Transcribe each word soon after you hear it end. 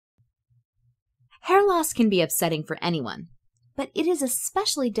Hair loss can be upsetting for anyone, but it is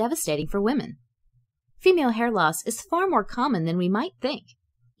especially devastating for women. Female hair loss is far more common than we might think,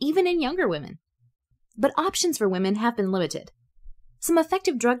 even in younger women. But options for women have been limited. Some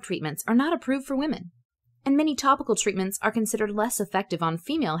effective drug treatments are not approved for women, and many topical treatments are considered less effective on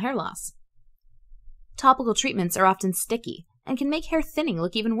female hair loss. Topical treatments are often sticky and can make hair thinning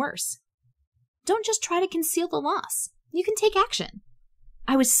look even worse. Don't just try to conceal the loss. You can take action.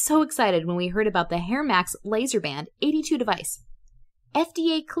 I was so excited when we heard about the HairMax Laser Band 82 device,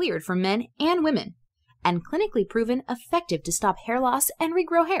 FDA cleared for men and women, and clinically proven effective to stop hair loss and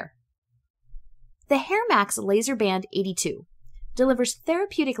regrow hair. The HairMax Laser Band 82 delivers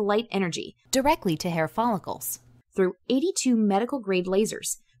therapeutic light energy directly to hair follicles through 82 medical-grade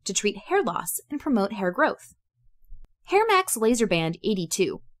lasers to treat hair loss and promote hair growth. HairMax Laser Band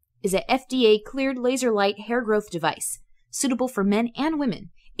 82 is a FDA-cleared laser light hair growth device suitable for men and women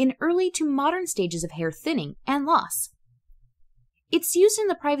in early to modern stages of hair thinning and loss. It's used in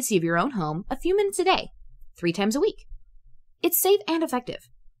the privacy of your own home a few minutes a day, 3 times a week. It's safe and effective.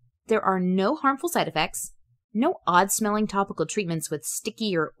 There are no harmful side effects, no odd-smelling topical treatments with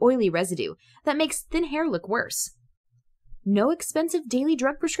sticky or oily residue that makes thin hair look worse. No expensive daily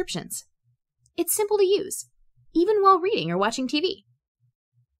drug prescriptions. It's simple to use, even while reading or watching TV.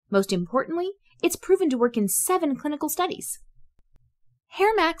 Most importantly, it's proven to work in 7 clinical studies.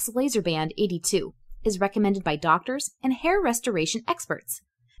 HairMax Laser Band 82 is recommended by doctors and hair restoration experts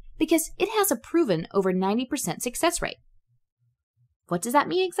because it has a proven over 90% success rate. What does that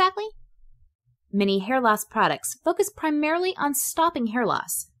mean exactly? Many hair loss products focus primarily on stopping hair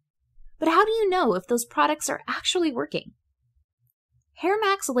loss. But how do you know if those products are actually working?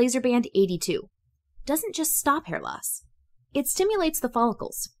 HairMax Laser Band 82 doesn't just stop hair loss. It stimulates the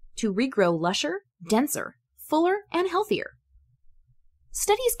follicles to regrow lusher, denser, fuller, and healthier.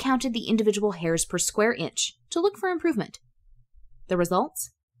 Studies counted the individual hairs per square inch to look for improvement. The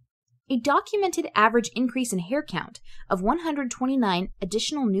results? A documented average increase in hair count of 129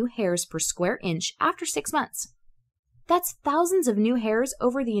 additional new hairs per square inch after 6 months. That's thousands of new hairs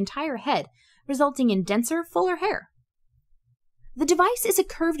over the entire head, resulting in denser, fuller hair. The device is a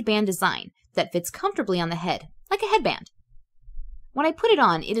curved band design that fits comfortably on the head, like a headband. When I put it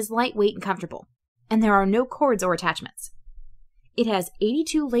on, it is lightweight and comfortable, and there are no cords or attachments. It has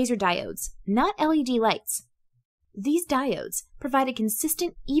 82 laser diodes, not LED lights. These diodes provide a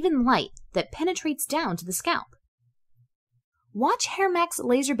consistent, even light that penetrates down to the scalp. Watch HairMax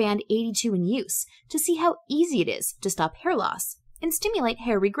Laser Band 82 in use to see how easy it is to stop hair loss and stimulate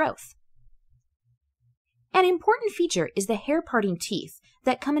hair regrowth. An important feature is the hair parting teeth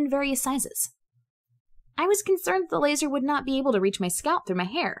that come in various sizes. I was concerned the laser would not be able to reach my scalp through my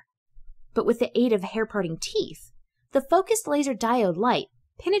hair, but with the aid of hair parting teeth, the focused laser diode light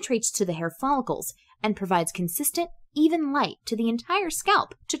penetrates to the hair follicles and provides consistent, even light to the entire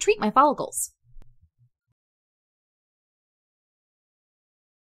scalp to treat my follicles.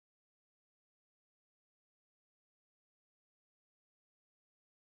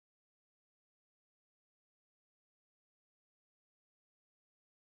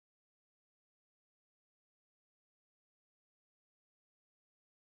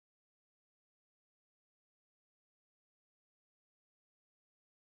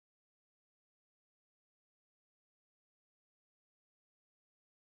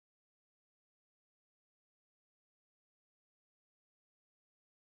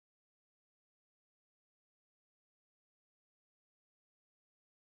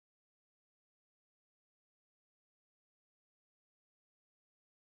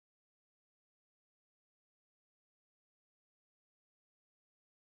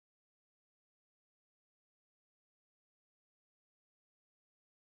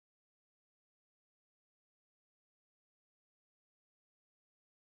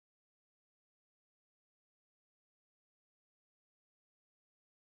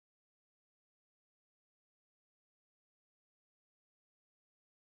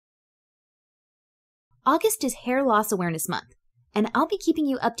 August is Hair Loss Awareness Month, and I'll be keeping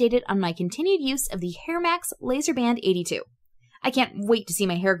you updated on my continued use of the HairMax Laser Band 82. I can't wait to see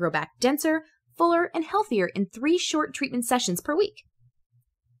my hair grow back denser, fuller, and healthier in 3 short treatment sessions per week.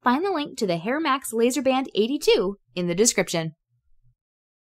 Find the link to the HairMax Laser Band 82 in the description.